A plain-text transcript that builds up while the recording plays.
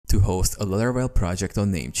To host a Laravel project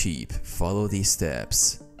on Namecheap, follow these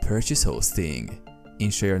steps. Purchase hosting.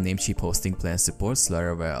 Ensure your Namecheap hosting plan supports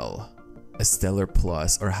Laravel. A Stellar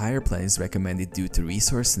Plus or higher plan is recommended due to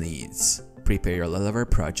resource needs. Prepare your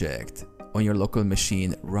Laravel project. On your local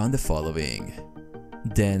machine, run the following.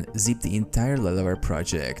 Then, zip the entire Laravel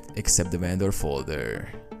project except the vendor folder.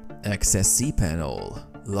 Access cPanel.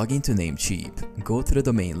 Log into Namecheap. Go to the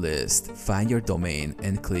domain list, find your domain,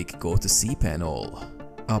 and click Go to cPanel.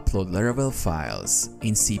 Upload Laravel files.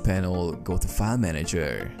 In cPanel, go to File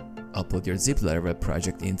Manager. Upload your zipped Laravel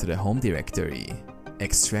project into the home directory.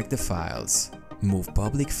 Extract the files. Move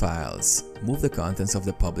public files. Move the contents of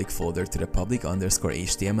the public folder to the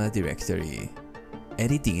public_HTML directory.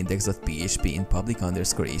 Edit the index.php in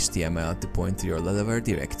public_HTML to point to your Laravel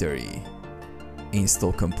directory.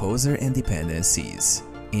 Install Composer and dependencies.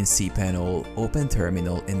 In cPanel, open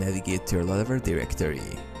Terminal and navigate to your Laravel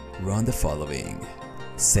directory. Run the following.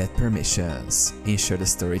 Set permissions. Ensure the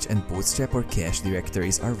storage and bootstrap or cache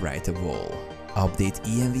directories are writable. Update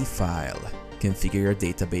env file. Configure your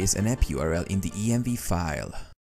database and app URL in the env file.